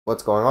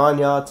What's going on,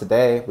 y'all?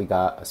 Today we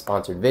got a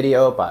sponsored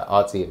video by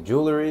Oztia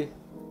Jewelry,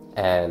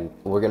 and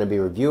we're going to be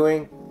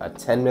reviewing a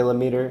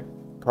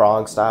 10mm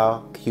prong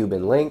style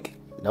Cuban link.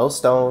 No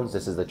stones.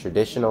 This is the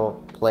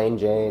traditional plain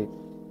Jane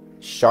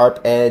sharp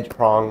edge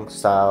prong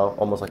style,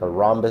 almost like a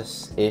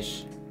rhombus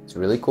ish. It's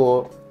really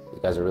cool. You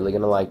guys are really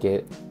going to like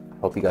it. I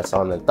hope you guys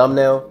saw in the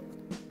thumbnail.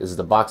 This is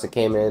the box it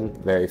came in.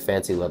 Very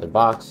fancy leather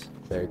box.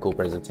 Very cool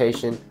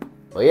presentation.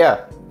 But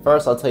yeah,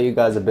 first I'll tell you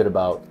guys a bit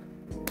about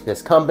this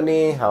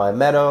company, how I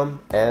met him,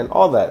 and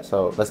all that.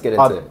 So let's get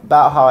into it.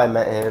 About how I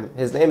met him.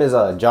 His name is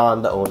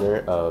John, the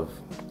owner of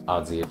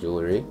Oztia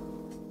Jewelry.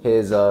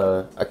 His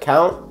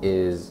account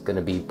is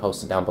gonna be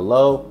posted down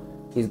below.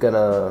 He's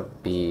gonna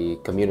be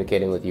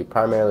communicating with you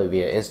primarily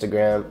via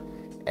Instagram,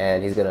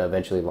 and he's gonna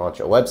eventually launch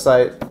a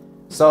website.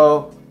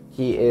 So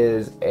he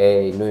is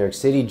a New York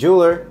City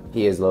jeweler.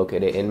 He is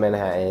located in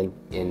Manhattan,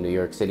 in New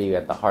York City,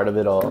 at the heart of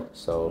it all.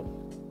 So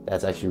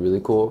that's actually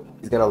really cool.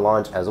 He's gonna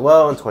launch as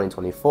well in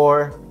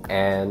 2024,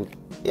 and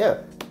yeah,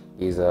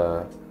 he's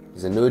a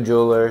new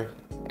jeweler,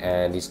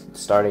 and he's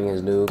starting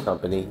his new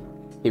company.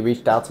 He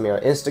reached out to me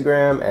on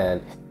Instagram,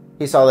 and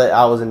he saw that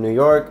I was in New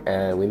York,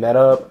 and we met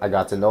up. I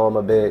got to know him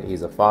a bit.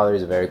 He's a father.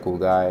 He's a very cool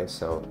guy.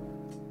 So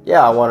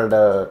yeah, I wanted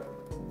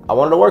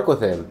to work with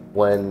him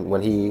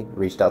when he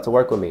reached out to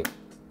work with me.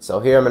 So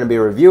here I'm gonna be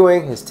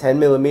reviewing his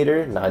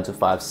 10mm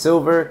 925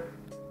 silver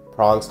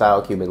prong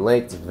style Cuban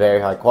link. It's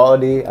very high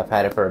quality. I've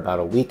had it for about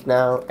a week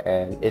now,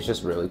 and it's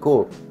just really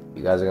cool.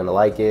 You guys are gonna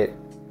like it,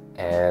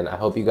 and I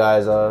hope you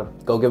guys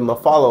go give them a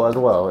follow as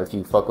well if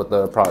you fuck with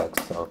the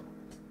products. So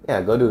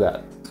yeah, go do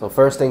that. So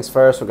first things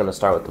first, we're gonna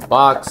start with the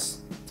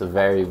box. It's a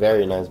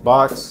very nice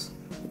box.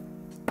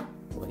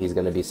 What he's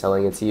gonna be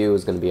selling it to you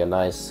is gonna be a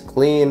nice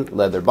clean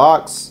leather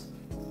box,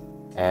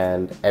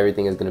 and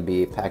everything is gonna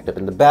be packed up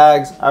in the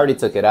bags. I already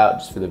took it out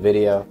just for the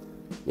video.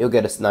 You'll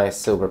get a nice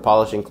silver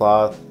polishing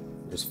cloth.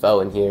 There's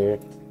felt in here.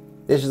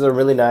 This is a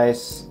really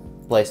nice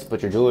place to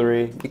put your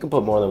jewelry. You can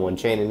put more than one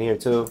chain in here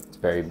too. It's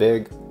very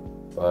big,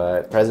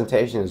 but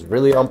presentation is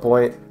really on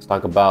point. Let's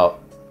talk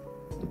about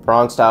the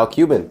prong style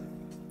Cuban.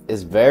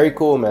 It's very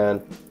cool,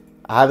 man.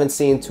 I haven't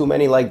seen too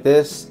many like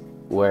this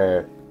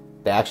where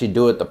they actually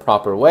do it the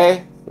proper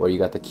way, where you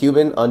got the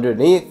Cuban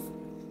underneath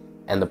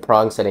and the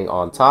prong sitting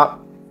on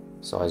top.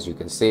 So as you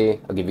can see,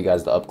 I'll give you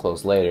guys the up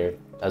close later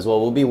as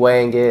well. We'll be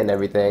weighing it and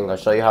everything. I'll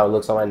show you how it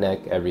looks on my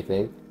neck,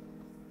 everything.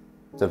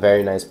 It's a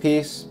very nice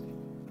piece,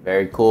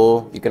 very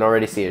cool. You can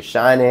already see it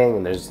shining,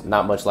 and there's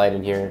not much light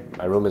in here.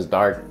 My room is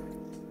dark.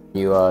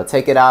 You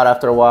take it out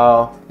after a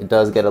while, it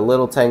does get a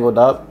little tangled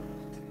up,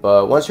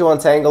 but once you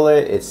untangle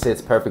it, it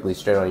sits perfectly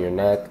straight on your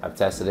neck. I've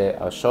tested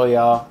it. I'll show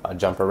y'all. I'll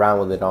jump around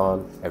with it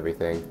on,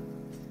 everything.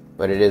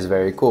 But it is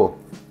very cool.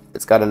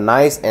 It's got a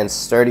nice and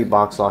sturdy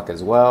box lock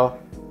as well.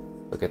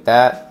 Look at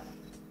that.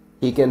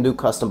 He can do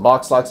custom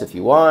box locks if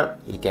you want.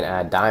 He can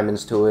add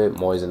diamonds to it,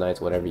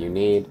 moissanites, whatever you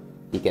need.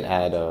 He can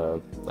add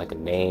like a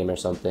name or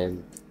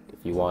something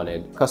if you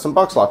wanted custom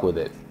box lock with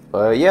it.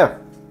 But yeah,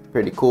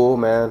 pretty cool,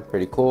 man,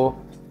 pretty cool.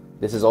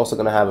 This is also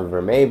gonna have a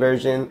vermeil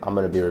version. I'm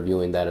gonna be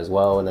reviewing that as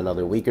well in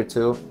another week or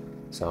two,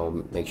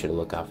 so make sure to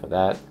look out for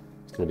that.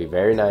 It's gonna be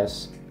very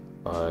nice.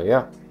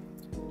 Yeah,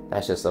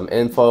 that's just some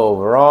info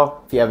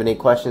overall. If you have any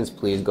questions,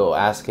 please go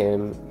ask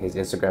him. His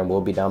Instagram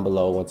will be down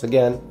below once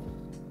again.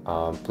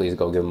 Please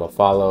go give him a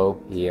follow.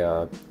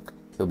 He'll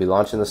be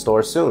launching the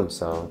store soon,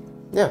 so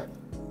yeah.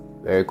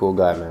 Very cool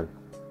guy, man.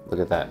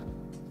 Look at that.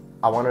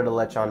 I wanted to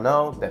let y'all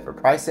know that for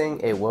pricing,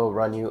 it will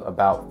run you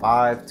about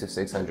 $500 to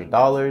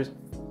 $600.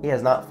 He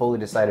has not fully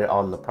decided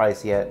on the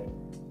price yet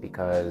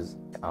because,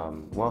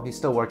 well, he's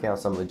still working on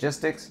some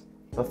logistics.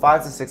 But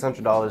 $500 to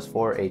 $600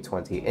 for a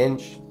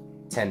 20-inch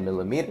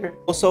 10mm.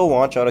 Also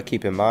want y'all to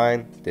keep in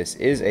mind, this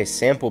is a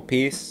sample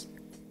piece.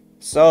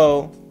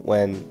 So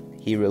when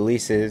he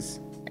releases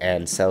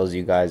and sells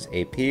you guys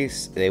a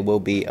piece, they will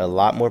be a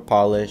lot more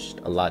polished,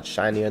 a lot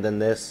shinier than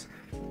this.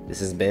 This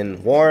has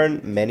been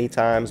worn many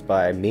times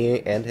by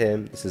me and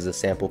him. This is a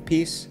sample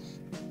piece,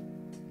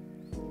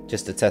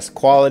 just to test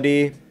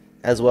quality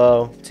as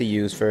well, to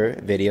use for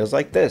videos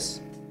like this.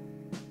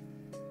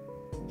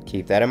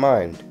 Keep that in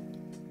mind.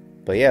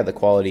 But yeah, the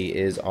quality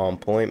is on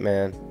point,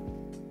 man.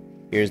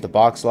 Here's the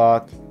box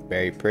lock,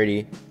 very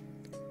pretty.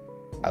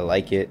 I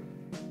like it.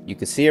 You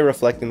can see it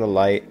reflecting the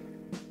light,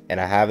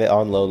 and I have it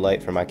on low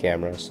light for my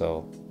camera,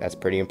 so that's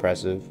pretty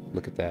impressive.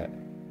 Look at that.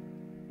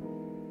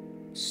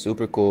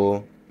 Super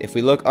cool. If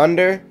we look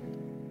under,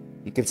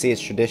 you can see it's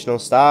traditional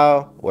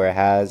style where it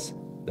has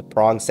the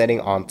prong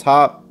setting on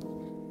top,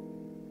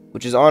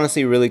 which is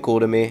honestly really cool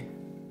to me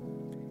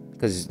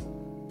because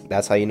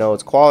that's how you know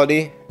it's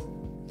quality.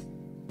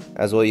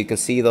 As well, you can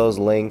see those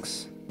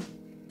links.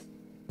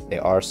 They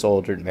are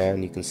soldered,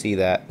 man. You can see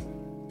that.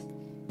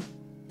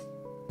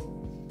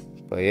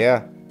 But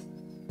yeah,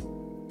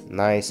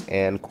 nice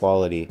and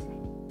quality.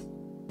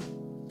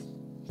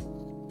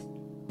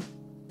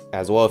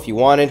 As well, if you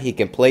wanted, he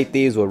can plate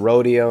these with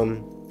rhodium,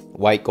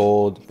 white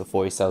gold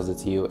before he sells it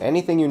to you.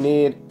 Anything you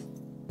need,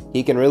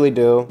 he can really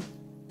do.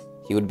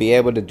 He would be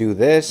able to do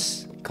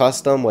this,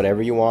 custom,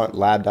 whatever you want.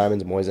 Lab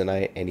diamonds,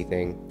 moissanite,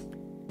 anything.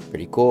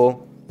 Pretty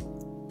cool.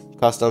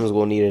 Customs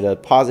will need a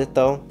deposit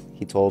though,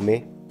 he told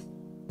me.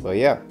 But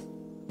yeah.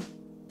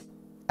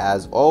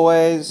 As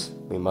always,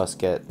 we must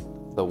get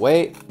the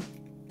weight.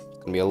 It's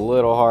gonna be a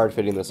little hard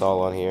fitting this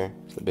all on here.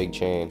 It's a big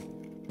chain.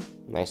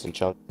 Nice and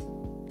chunky.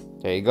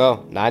 There you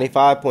go.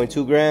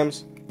 95.2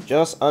 grams.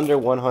 Just under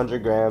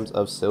 100 grams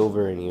of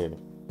silver in here.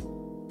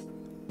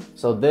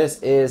 So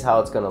this is how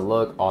it's gonna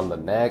look on the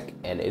neck,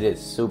 and it is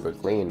super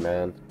clean,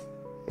 man.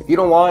 If you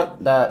don't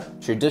want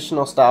that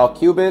traditional style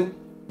Cuban,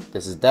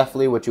 this is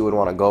definitely what you would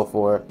want to go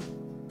for.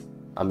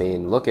 I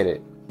mean, look at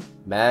it.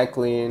 Mad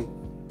clean,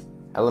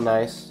 hella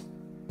nice.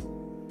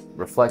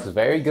 Reflects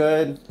very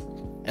good.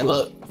 And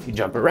look, if you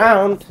jump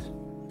around,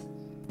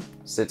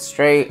 sit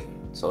straight,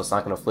 so it's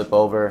not gonna flip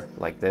over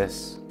like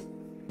this,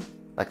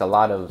 like a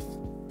lot of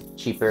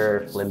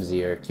cheaper,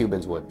 flimsier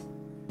Cubans would.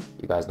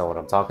 You guys know what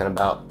I'm talking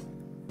about.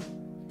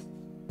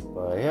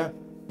 But yeah,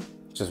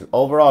 just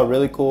overall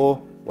really cool.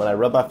 When I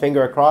rub my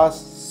finger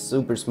across,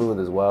 super smooth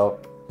as well.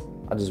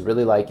 I just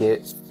really like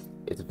it.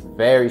 It's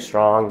very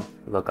strong.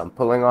 Look, I'm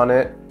pulling on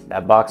it.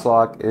 That box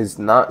lock is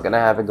not gonna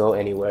have it go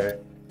anywhere.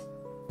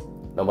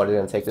 Nobody's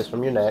gonna take this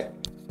from your neck.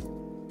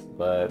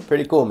 But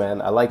pretty cool,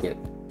 man. I like it.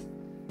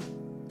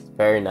 It's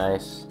very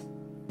nice.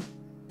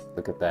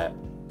 Look at that.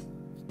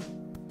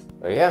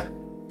 But yeah,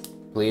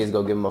 please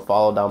go give him a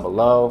follow down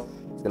below.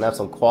 It's gonna have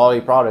some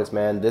quality products,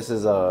 man. This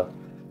is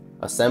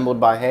assembled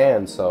by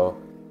hand, so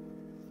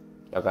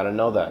y'all gotta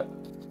know that.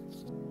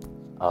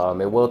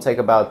 It will take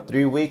about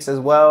 3 weeks as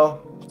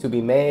well to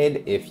be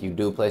made if you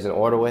do place an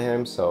order with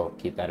him, so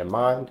keep that in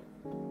mind.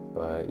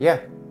 But yeah,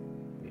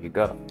 there you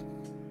go.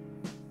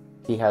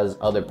 He has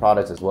other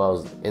products as well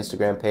as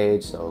Instagram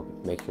page, so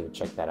make sure to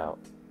check that out.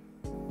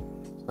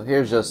 So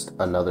here's just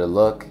another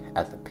look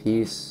at the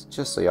piece,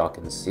 just so y'all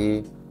can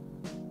see.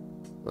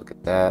 Look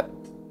at that.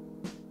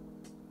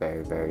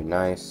 Very, very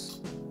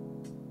nice.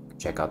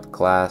 Check out the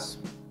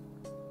clasp.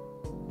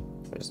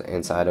 There's the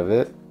inside of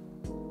it.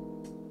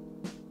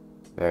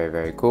 Very,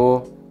 very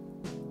cool.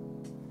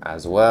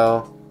 As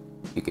well,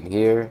 you can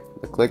hear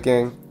the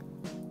clicking.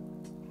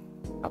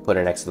 I'll put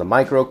it next to the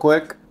mic real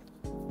quick.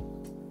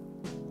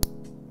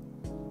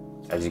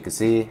 As you can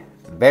see,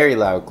 very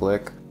loud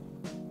click.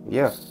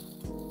 Yeah,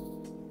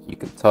 you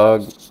can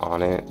tug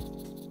on it.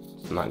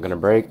 It's not gonna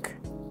break.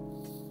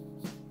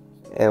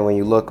 And when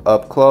you look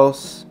up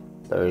close,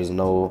 there is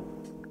no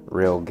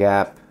real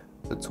gap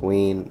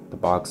between the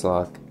box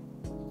lock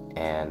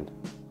and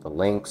the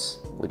links,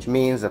 which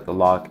means that the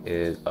lock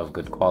is of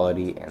good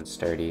quality and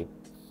sturdy.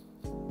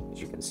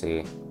 As you can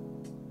see,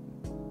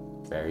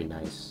 very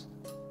nice.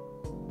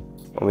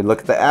 When we look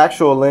at the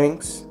actual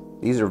links,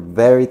 these are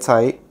very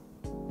tight,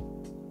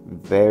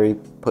 very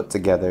put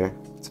together.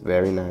 It's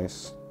very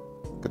nice.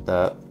 Look at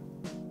that.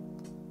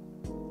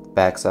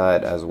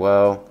 Backside as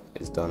well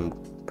is done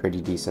pretty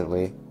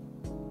decently.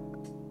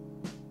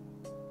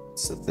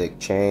 It's a thick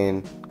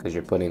chain because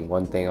you're putting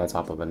one thing on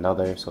top of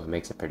another, so it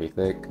makes it pretty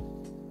thick.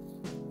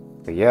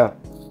 But yeah,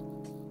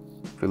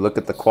 if we look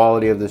at the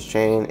quality of this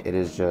chain, it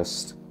is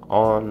just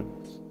on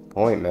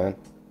point, man.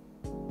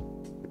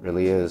 It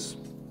really is.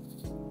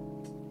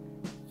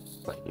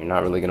 Like, you're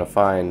not really gonna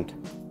find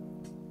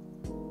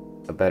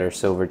a better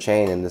silver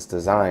chain in this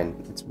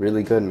design. It's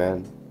really good,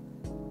 man.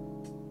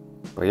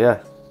 But yeah,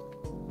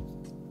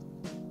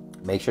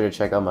 make sure to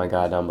check out my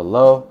guy down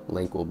below.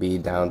 Link will be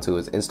down to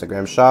his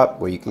Instagram shop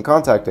where you can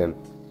contact him.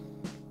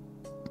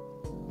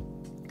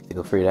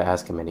 Feel free to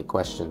ask him any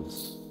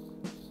questions.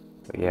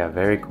 But yeah,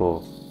 very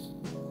cool.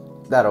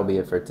 That'll be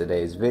it for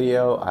today's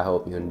video. I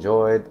hope you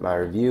enjoyed my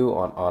review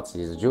on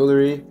Ozia's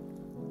jewelry.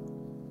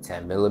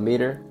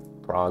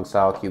 10mm Prong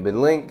style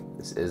Cuban link.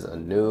 This is a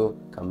new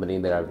company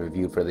that I've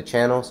reviewed for the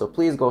channel, so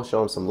please go show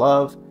them some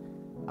love.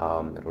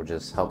 It'll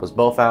just help us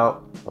both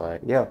out.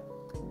 But yeah,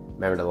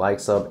 remember to like,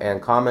 sub, and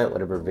comment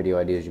whatever video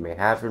ideas you may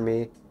have for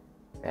me.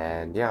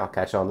 And yeah, I'll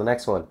catch you on the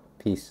next one.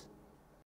 Peace.